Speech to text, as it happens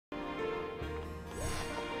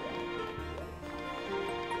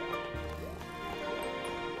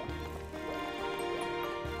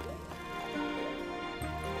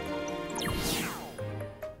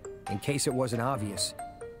case it wasn't obvious,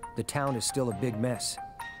 the town is still a big mess.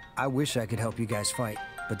 I wish I could help you guys fight,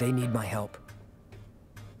 but they need my help.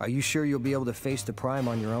 Are you sure you'll be able to face the Prime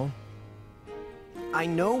on your own? I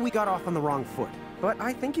know we got off on the wrong foot, but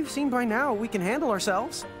I think you've seen by now we can handle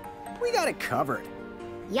ourselves. We got it covered.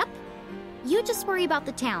 Yep. You just worry about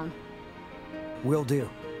the town. Will do.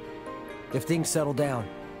 If things settle down,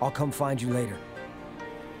 I'll come find you later.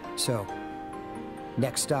 So,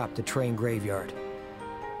 next stop, the train graveyard.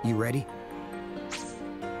 You ready?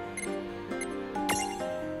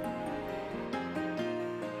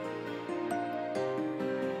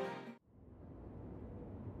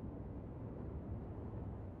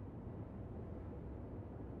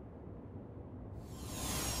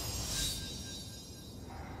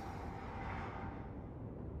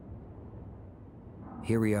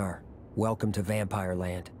 Here we are. Welcome to Vampire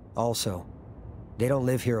Land. Also, they don't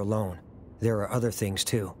live here alone. There are other things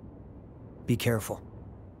too. Be careful.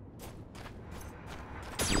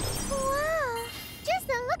 Wow! Just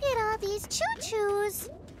look at all these choo-choos.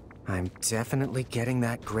 I'm definitely getting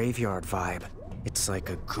that graveyard vibe. It's like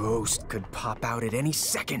a ghost could pop out at any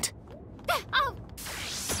second. Oh!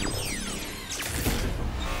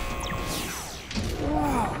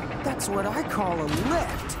 Whoa, that's what I call a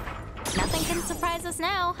lift. Nothing can surprise us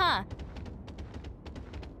now, huh?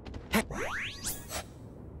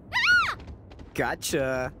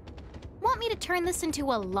 Gotcha. Want me to turn this into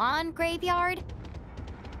a lawn graveyard?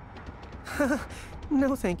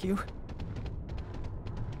 No, thank you.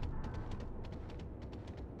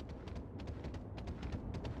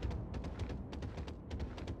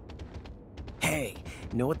 Hey,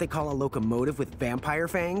 know what they call a locomotive with vampire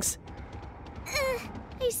fangs?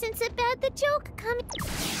 I sense a bad the joke coming.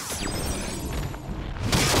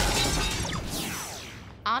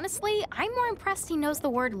 Honestly, I'm more impressed he knows the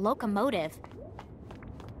word locomotive.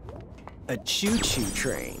 A choo-choo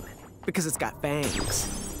train. Because it's got fangs.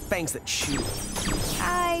 Fangs that chew.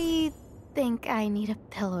 I think I need a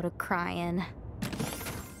pillow to cry in.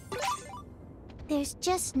 There's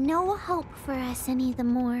just no hope for us any the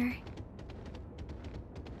more.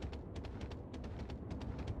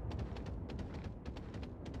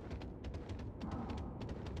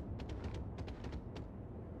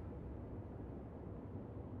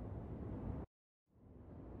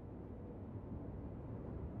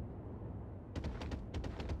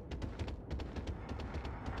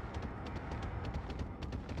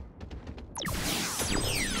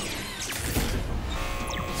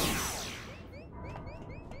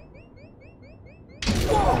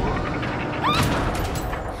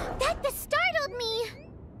 That startled me!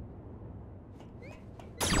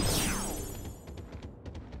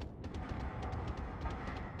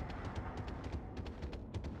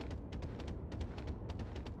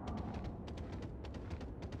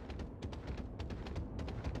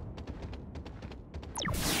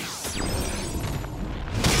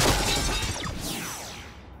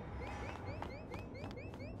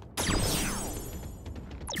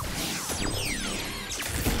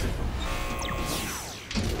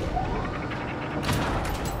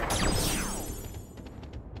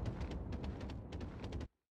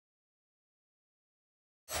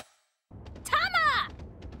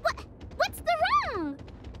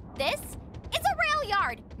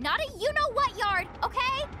 Not a you-know-what yard,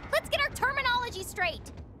 okay? Let's get our terminology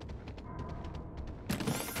straight.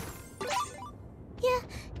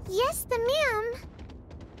 Yes, the ma'am.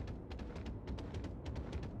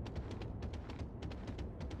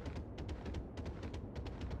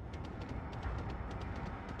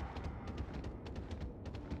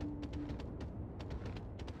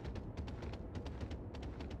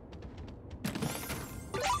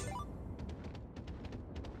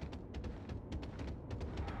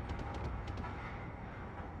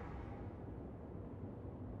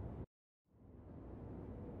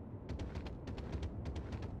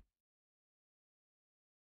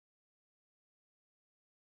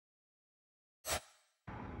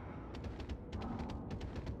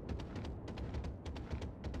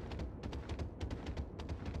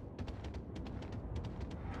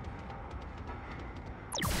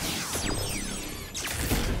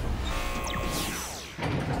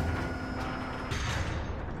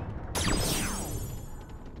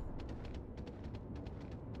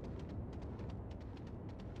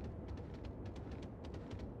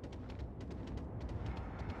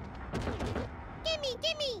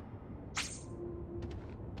 Gimme!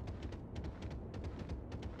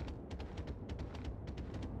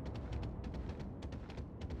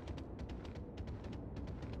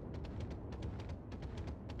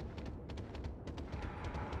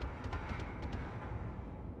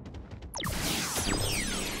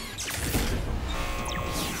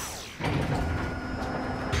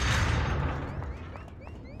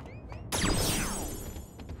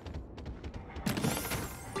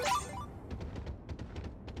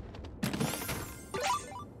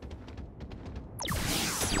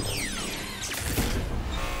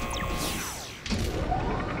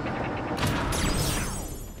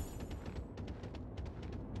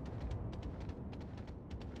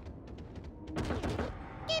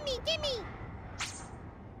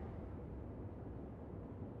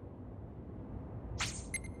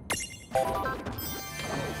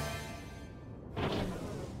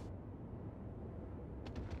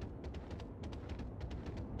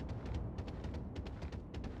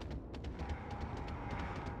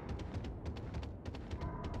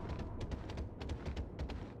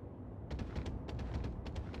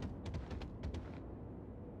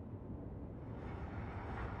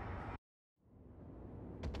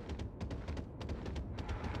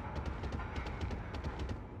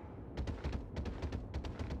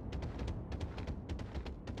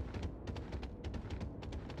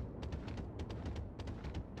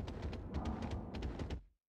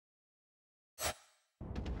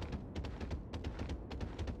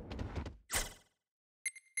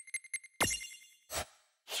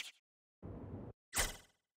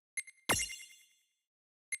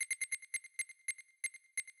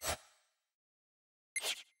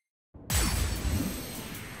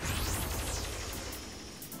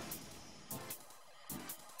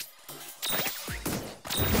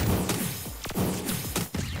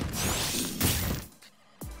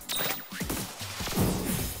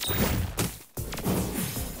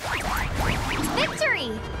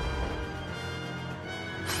 Victory!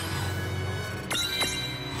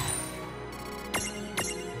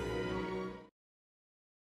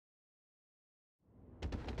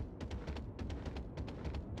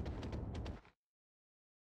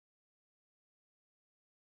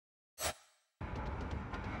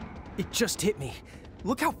 It just hit me.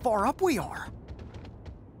 Look how far up we are.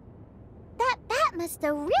 That bat must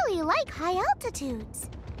have really like high altitudes.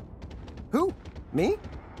 Who? Me?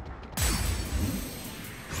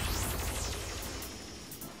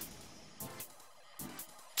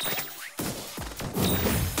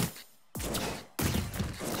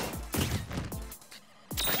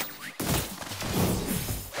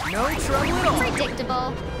 No trouble at all.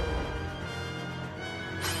 Predictable.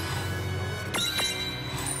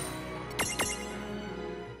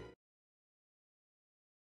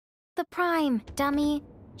 The Prime, dummy.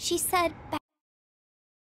 She said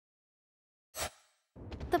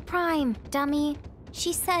The Prime, dummy.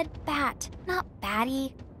 She said bat, not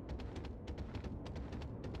batty.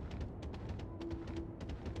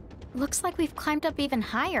 Looks like we've climbed up even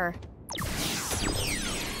higher.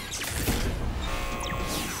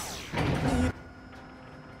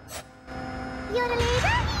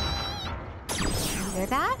 Either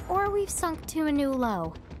that, or we've sunk to a new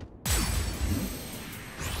low.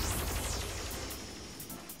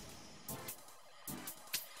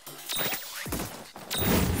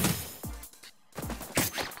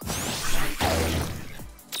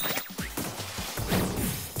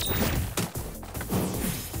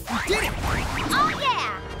 Did it! Oh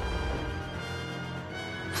yeah!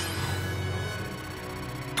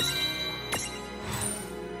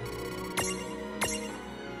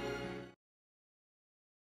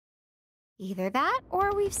 Either that,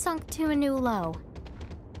 or we've sunk to a new low.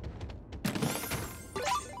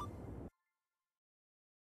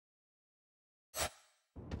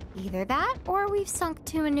 Either that, or we've sunk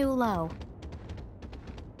to a new low.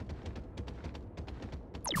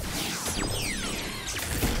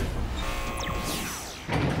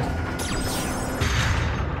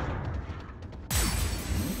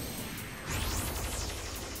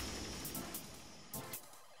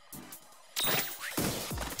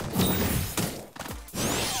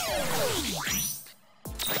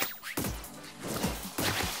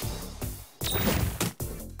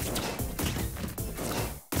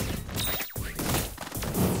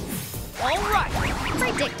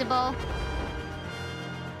 Predictable.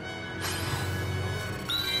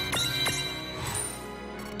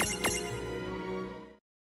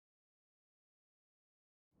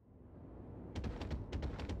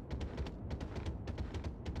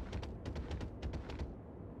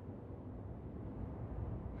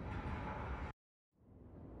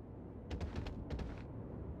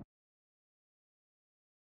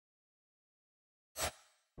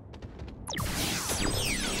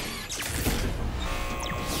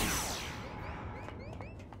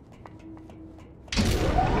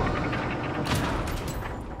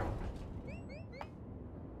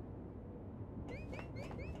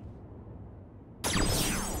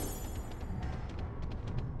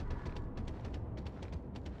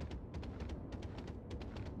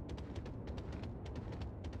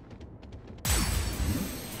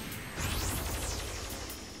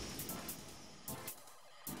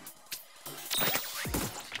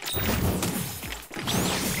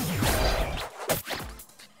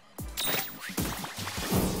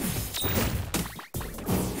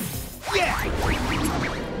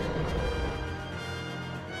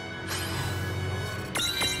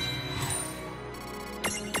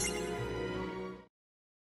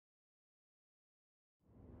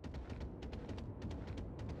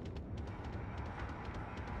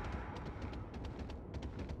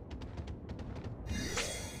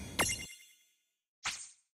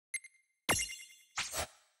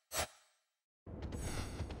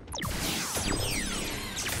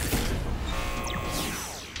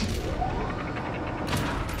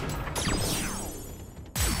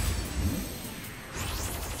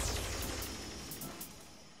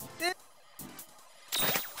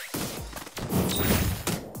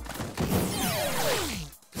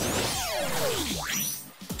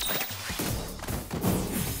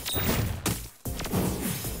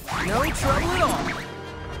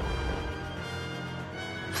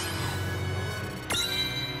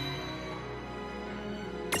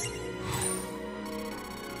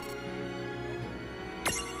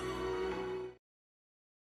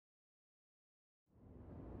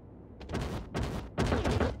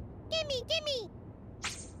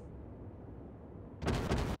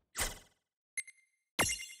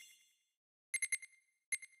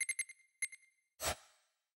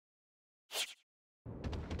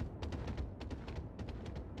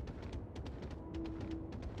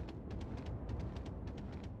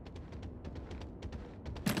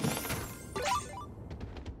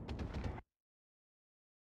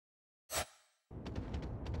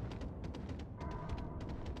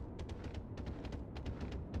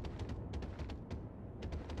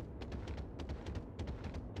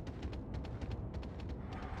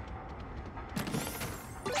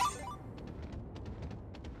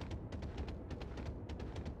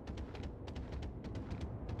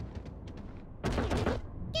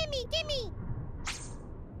 gimme!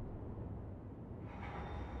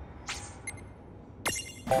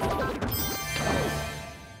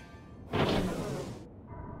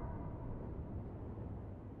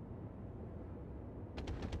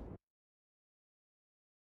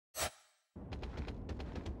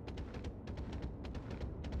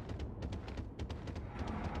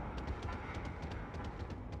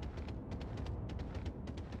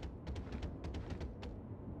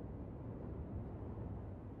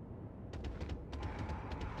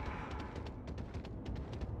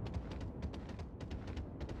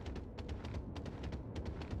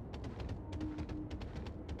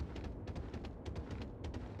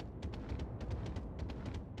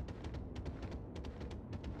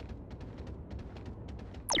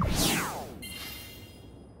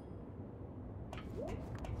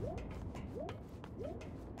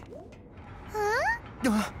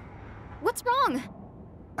 What's wrong?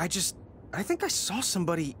 I think I saw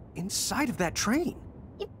somebody inside of that train.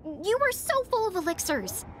 You were so full of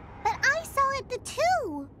elixirs. But I saw it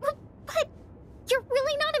too. But you're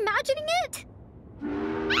really not imagining it?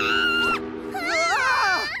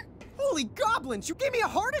 Ah! Holy goblins, you gave me a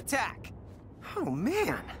heart attack! Oh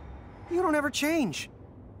man, you don't ever change.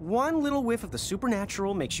 One little whiff of the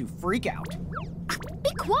supernatural makes you freak out.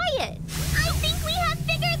 Be quiet! I think we have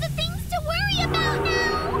bigger the things to worry about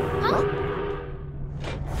now! Huh?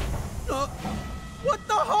 What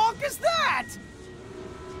the honk is that?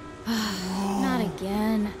 Not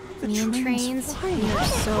again. The Me and train's trains, flying. we are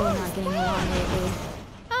so not getting along lately.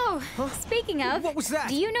 Oh, speaking of, What was that?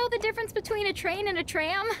 do you know the difference between a train and a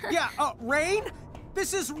tram? Yeah, Rain?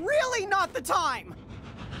 This is really not the time!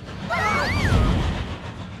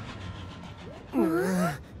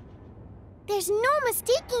 There's no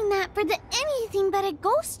mistaking that for anything but a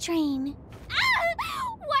ghost train.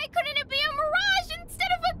 Why couldn't it be a mirage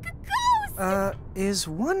instead of a ghost? Is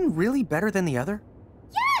one really better than the other?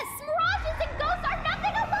 Yes! Mirages and ghosts are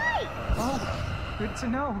nothing alike! Oh, good to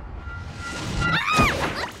know.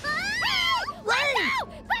 Rain! No!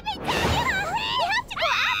 Let me tell you! We have to go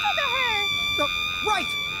after her! Right!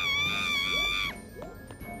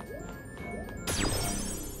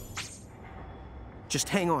 Just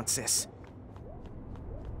hang on, sis.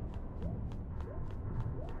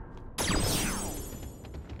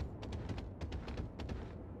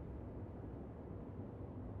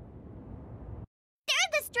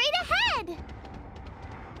 They're straight ahead!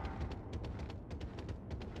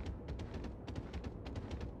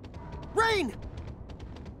 Rain!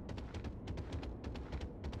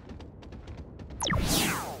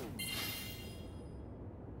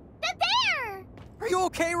 They're there! Are you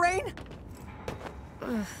okay, Rain?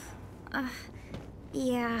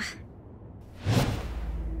 Yeah.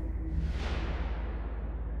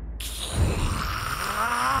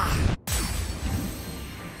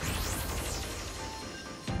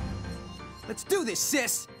 Let's do this,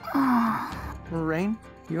 sis! Rain,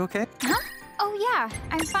 you okay? Huh? Oh yeah,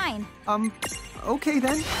 I'm fine. Okay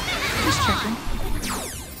then. Just checking.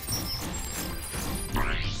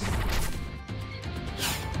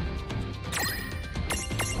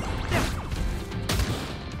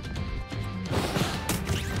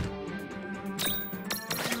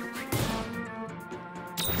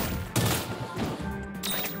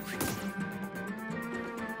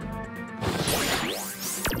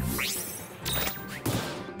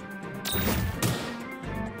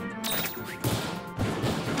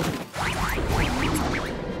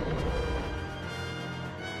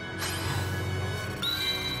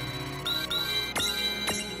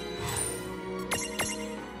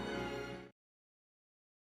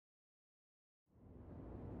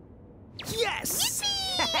 Yes!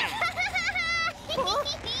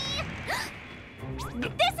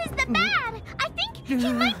 This is the bad! I think he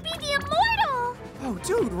might be the immortal! Oh,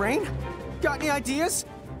 dude, Rain? Got any ideas?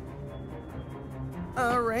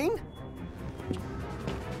 Rain?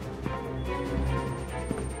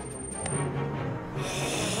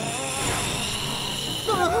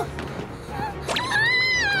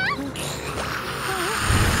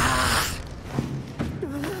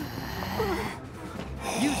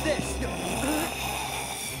 Use this!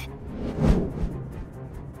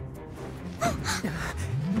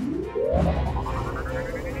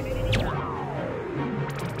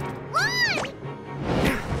 Run!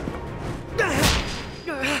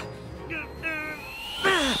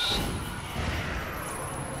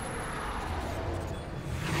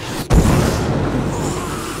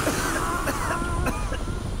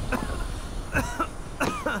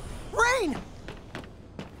 Rain!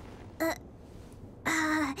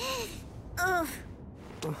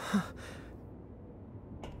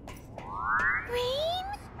 Rain?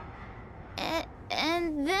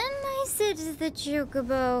 And then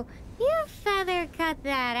Chocobo, you feather cut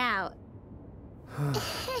that out.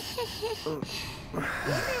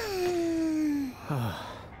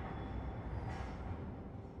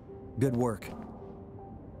 Good work.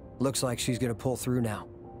 Looks like she's gonna pull through now.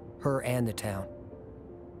 Her and the town.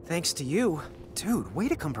 Thanks to you. Dude, way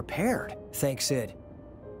to come prepared. Thanks, Sid.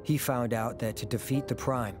 He found out that to defeat the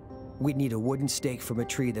Prime, we'd need a wooden stake from a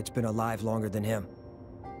tree that's been alive longer than him.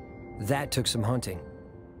 That took some hunting.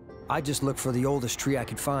 I just looked for the oldest tree I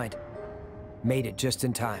could find. Made it just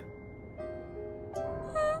in time.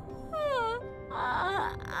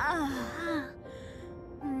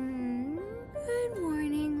 Good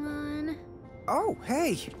morning, Lon. Oh,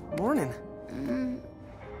 hey. Morning.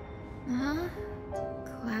 Huh?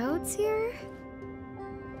 Cloud's here?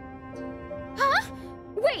 Huh?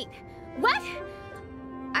 Wait, what?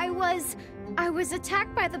 I was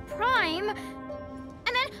attacked by the Prime, and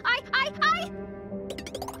then I...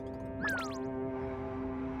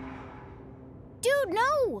 Dude,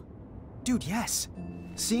 no! Dude, yes.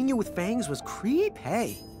 Seeing you with fangs was creep,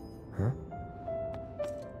 hey. Huh?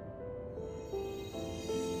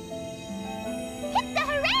 Hip the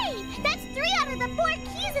hooray! That's 3 out of the 4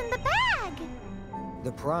 keys in the bag!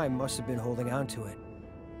 The Prime must have been holding on to it.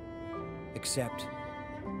 Except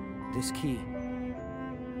this key.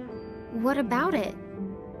 What about it?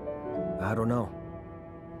 I don't know.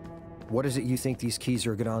 What is it you think these keys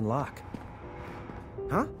are gonna unlock?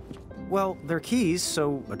 Huh? Well, they're keys,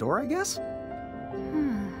 so a door, I guess?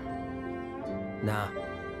 Nah.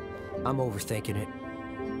 I'm overthinking it.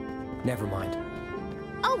 Never mind.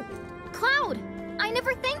 Oh, Cloud! I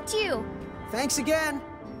never thanked you! Thanks again!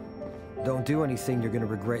 Don't do anything you're gonna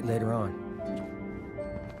regret later on.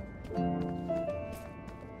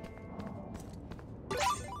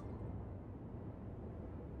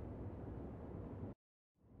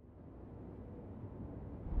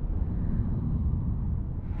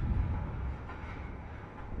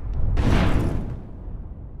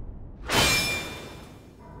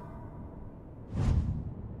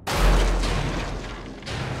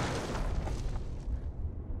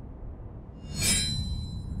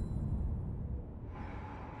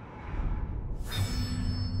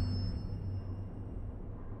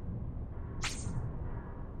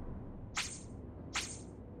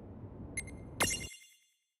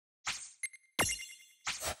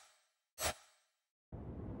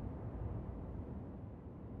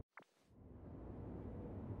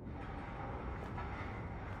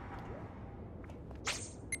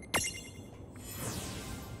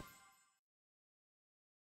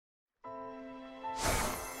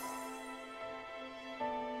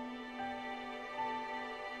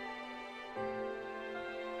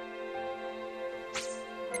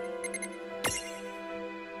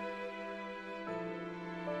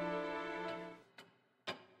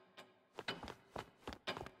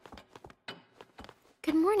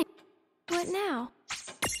 Good morning. What now?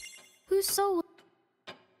 Whose soul?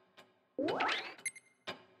 What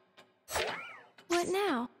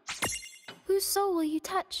now? Whose soul will you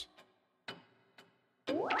touch?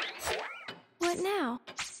 What now?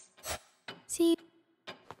 See?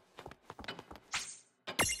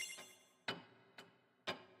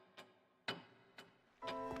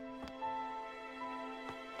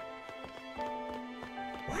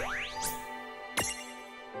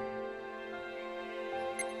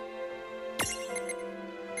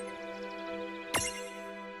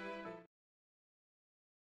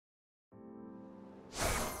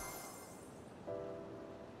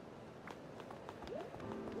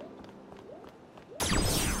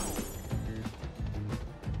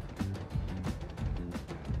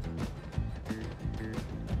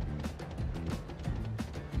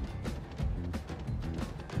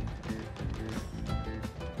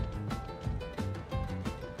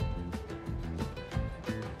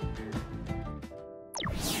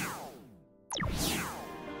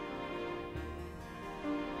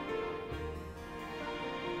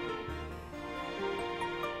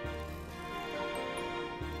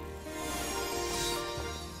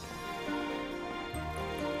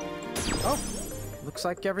 Oh, looks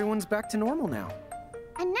like everyone's back to normal now.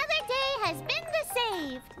 Another day has been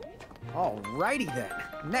saved! Alrighty then.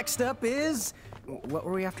 Next up is... What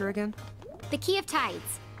were we after again? The Key of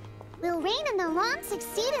Tides. Will Rain and the Lawn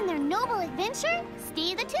succeed in their noble adventure?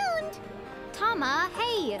 Stay tuned! Tama,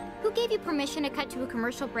 hey! Who gave you permission to cut to a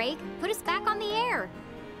commercial break? Put us back on the air.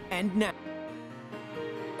 And now...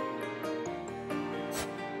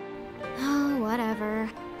 Oh, whatever.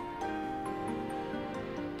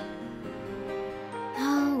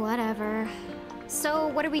 Oh, whatever. So,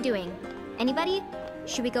 what are we doing? Anybody?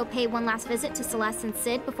 Should we go pay one last visit to Celeste and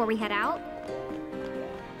Sid before we head out?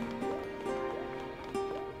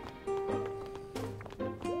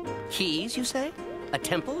 Keys, you say? A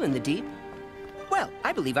temple in the deep? Well,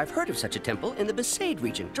 I believe I've heard of such a temple in the Besaid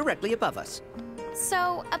region, directly above us.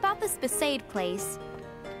 So, about this Besaid place.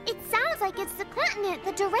 It sounds like it's the continent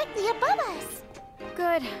that's directly above us.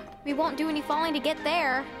 Good. We won't do any falling to get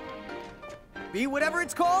there. Be whatever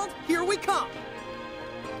it's called, here we come!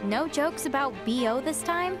 No jokes about BO this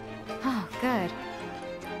time? Oh, good.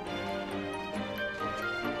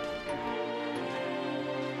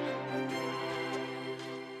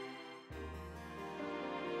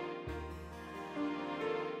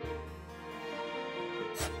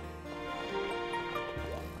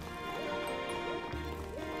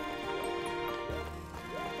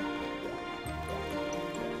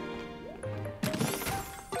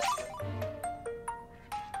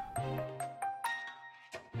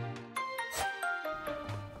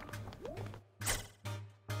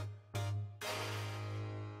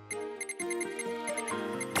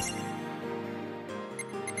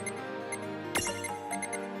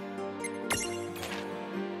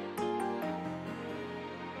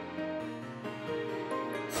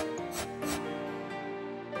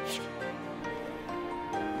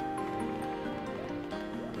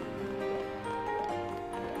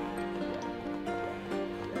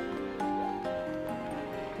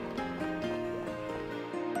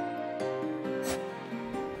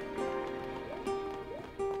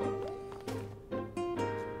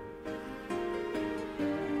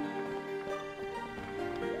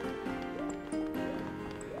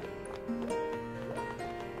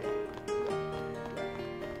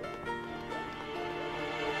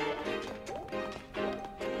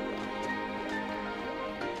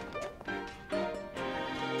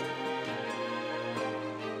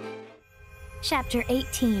 Chapter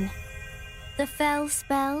 18. The Fell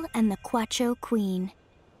Spell and the Quacho Queen.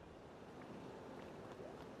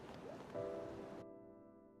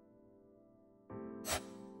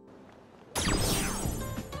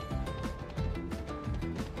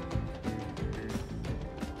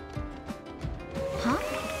 Huh?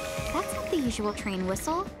 That's not the usual train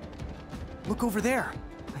whistle. Look over there.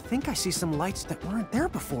 I think I see some lights that weren't there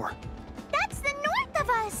before. That's the north of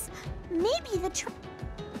us. Maybe the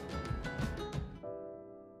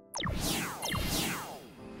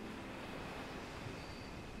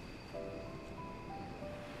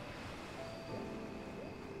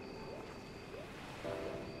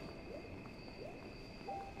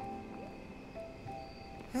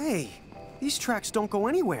Hey, these tracks don't go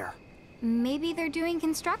anywhere. Maybe they're doing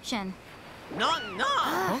construction. No!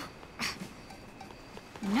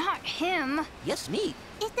 Not him. Yes, me.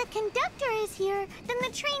 If the conductor is here, then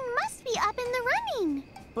the train must be up in the running.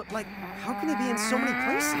 But, like, how can he be in so many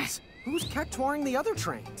places? Who's cactuaring the other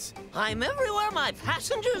trains? I'm everywhere my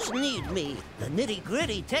passengers need me. The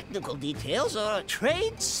nitty-gritty technical details are a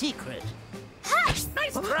trade secret.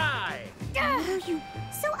 Nice try!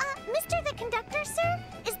 So, Mr. the Conductor, sir,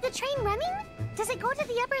 is the train running? Does it go to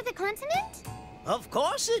the upper of the continent? Of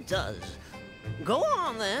course it does. Go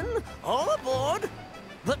on, then. All aboard.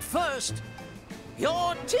 But first,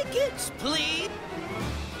 your tickets, please.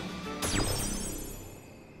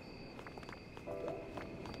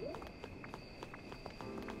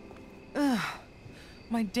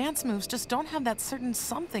 My dance moves just don't have that certain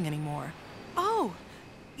something anymore. Oh,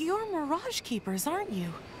 you're Mirage Keepers, aren't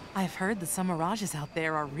you? I've heard that some Mirages out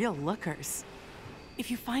there are real lookers.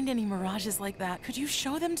 If you find any Mirages like that, could you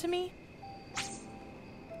show them to me?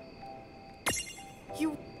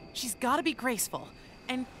 She's gotta be graceful,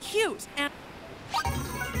 and cute, and...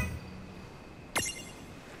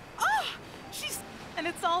 Oh! And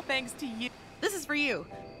it's all thanks to you. This is for you.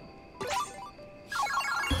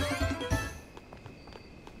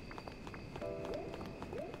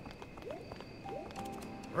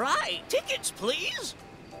 Right. Tickets, please.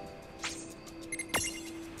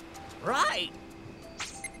 Right.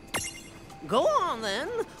 Go on, then.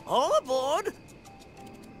 All aboard.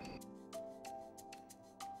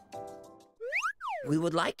 We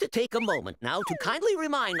would like to take a moment now to kindly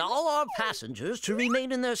remind all our passengers to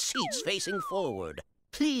remain in their seats facing forward.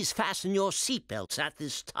 Please fasten your seatbelts at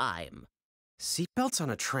this time. Seatbelts on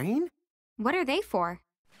a train? What are they for?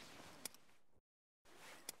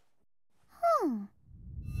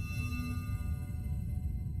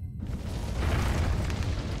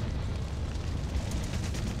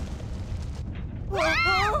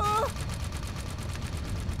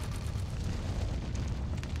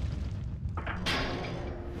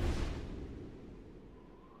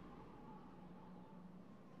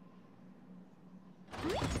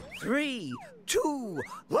 Three, two,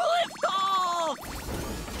 lift off!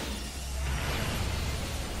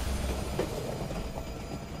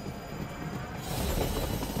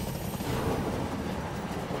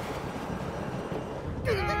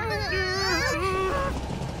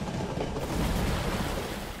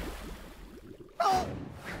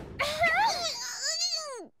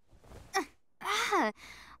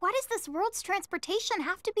 modes of transportation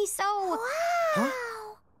have to be so... Wow! Huh?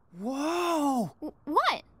 Whoa!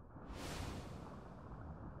 What?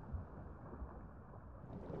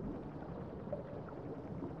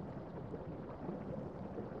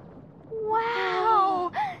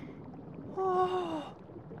 Wow! Oh.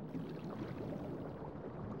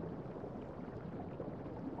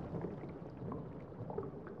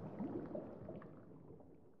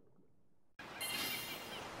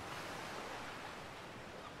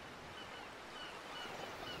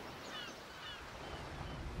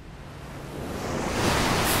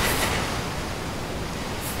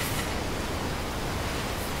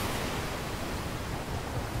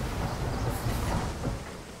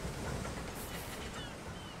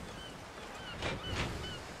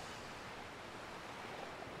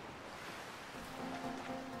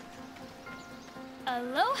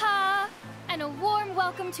 Aloha! And a warm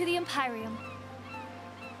welcome to the Empyreum.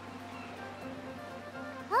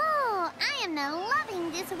 Oh, I am now loving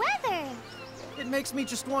this weather. It makes me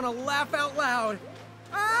just want to laugh out loud.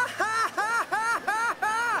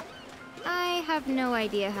 I have no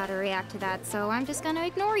idea how to react to that, so I'm just gonna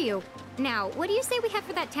ignore you. Now, what do you say we head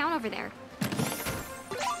for that town over there?